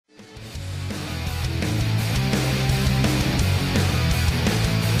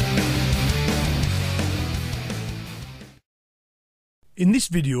In this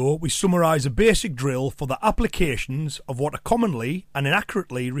video, we summarise a basic drill for the applications of what are commonly and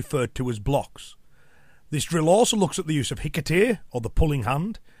inaccurately referred to as blocks. This drill also looks at the use of hiki-te, or the pulling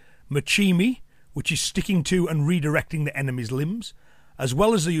hand, muchimi, which is sticking to and redirecting the enemy's limbs, as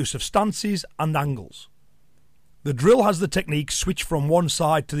well as the use of stances and angles. The drill has the technique switch from one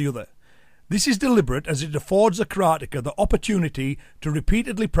side to the other. This is deliberate as it affords the karateka the opportunity to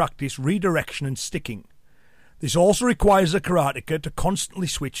repeatedly practice redirection and sticking. This also requires the karateka to constantly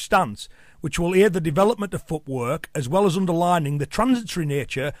switch stance, which will aid the development of footwork as well as underlining the transitory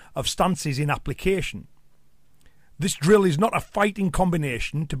nature of stances in application. This drill is not a fighting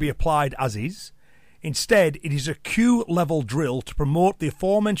combination to be applied as is. Instead, it is a kyu-level drill to promote the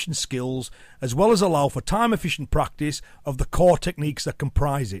aforementioned skills as well as allow for time-efficient practice of the core techniques that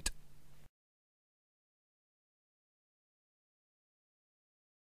comprise it.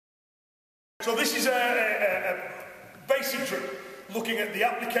 So this is a basic drill looking at the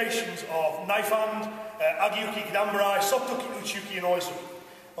applications of knife hand, agi-uki, kidambarai, soft-uki, uchi-uki and oizuki.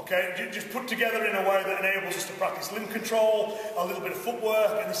 Okay, just put together in a way that enables us to practice limb control, a little bit of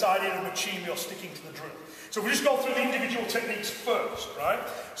footwork, and this idea of muchimi or sticking to the drill. So we just go through the individual techniques first, right?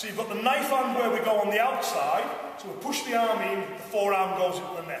 So you've got the knife hand where we go on the outside, so we push the arm in, the forearm goes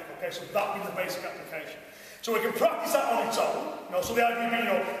into the neck, okay? So that being the basic application. So we can practice that on its own, so the idea being,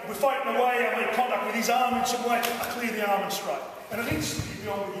 we're fighting away, I make contact with his arm in some way, I clear the arm and strike. And at instantly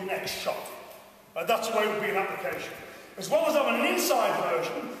you'll be on with your next shot. Right? That's the way it would be an application. As well as having an inside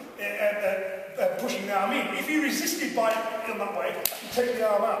version, pushing the arm in. If you resisted by it in that way, you take the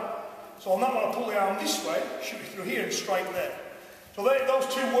arm out. So on that one, I pull the arm this way, shoot it through here and strike there. So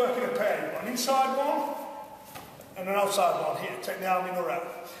those two work in a pair. You've got an inside one and an outside one here. Take the arm in or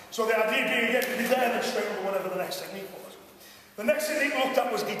out. So the idea being, again, to be there and then straight over whatever the next technique was. The next technique we looked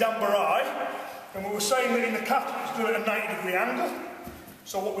at was kidambarai, and we were saying that in the kata, it's doing at a 90-degree angle.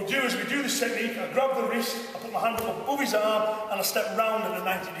 So what we do is we do this technique, I grab the wrist, I put my hand up above his arm, and I step round at a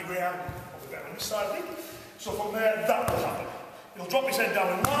 90-degree angle. Over there on this side of it. So from there, that will happen. He'll drop his head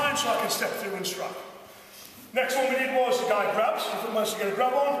down in line so I can step through and strike. Next one we did was the guy grabs, if I managed to get a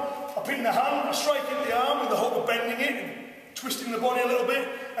grab on, I pin the hand, I strike into the arm with the hope of bending it, and twisting the body a little bit,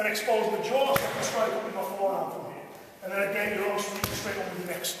 and exposing the jaw, so I can strike up with my forearm from here. And then again, you're always straight on with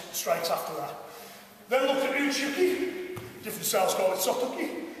the next strikes after that. Then look at uchi-uki. Different styles call it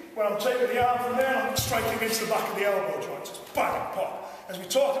soft-uki, where I'm taking the arm from there and I'm striking against the back of the elbow joint. So it's bang and pop. As we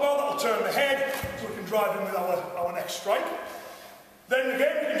talked about, that'll turn the head so we can drive in with our next strike. Then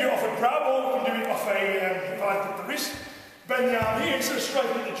again, we can do it off a grab or we can do it off a, if I put the wrist, bend the arm here, instead of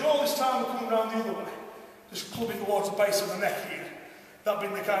striking at the jaw, this time we're coming down the other way. Just clubbing towards the base of the neck here. That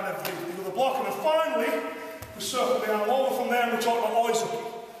being the kind of the other block. And then finally, we circle the arm over from there and we're talking about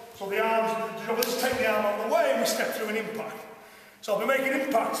oizuki. So the arms, let's take the arm out of the way and we step through an impact. So I'll be making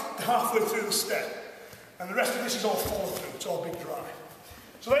impact halfway through the step. And the rest of this is all follow through, it's all big drive.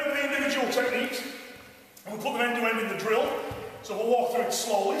 So they were the individual techniques. And we'll put them end to end in the drill. So we'll walk through it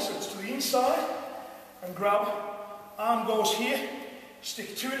slowly, so it's to the inside. And grab, arm goes here,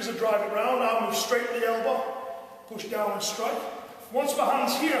 stick to it as I drive it round, arm moves straight to the elbow, push down and strike. Once my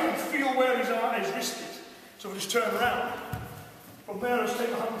hand's here, I can feel where his wrist is. So we just turn around. From there, I just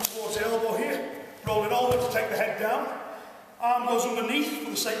take my hand towards the elbow here, roll it over to take the head down. Arm goes underneath for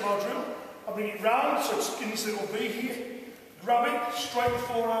the sake of our drill. I bring it round, so it's in this little V here. Grab it, strike the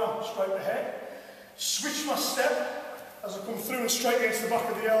forearm, strike the head. Switch my step as I come through and straight against the back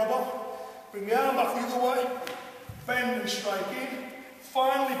of the elbow. Bring the arm back the other way, bend and strike in.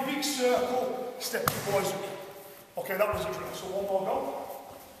 Finally, big circle, step to the boys. Okay, that was the drill. So one more go.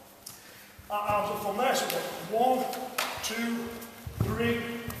 Arms up from there. So 1, 2, 3,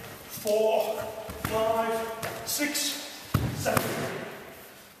 4, 5, 6, 7.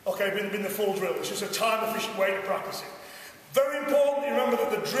 Okay, been the full drill. It's just a time-efficient way to practice it. Very important to remember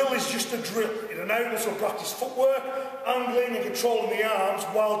that the drill is just a drill. It enables us to practice footwork, angling and controlling the arms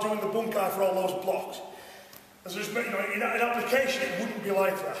while doing the bunkai for all those blocks. As there's, in application, it wouldn't be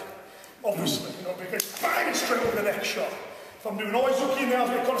like that. Obviously, because bang, it's straight over the next shot. If I'm doing oizuki in the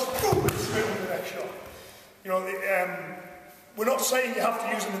arms, it's straight over the next shot. We're not saying you have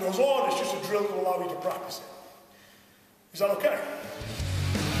to use them in those orders, it's just a drill that will allow you to practice it. Is that okay?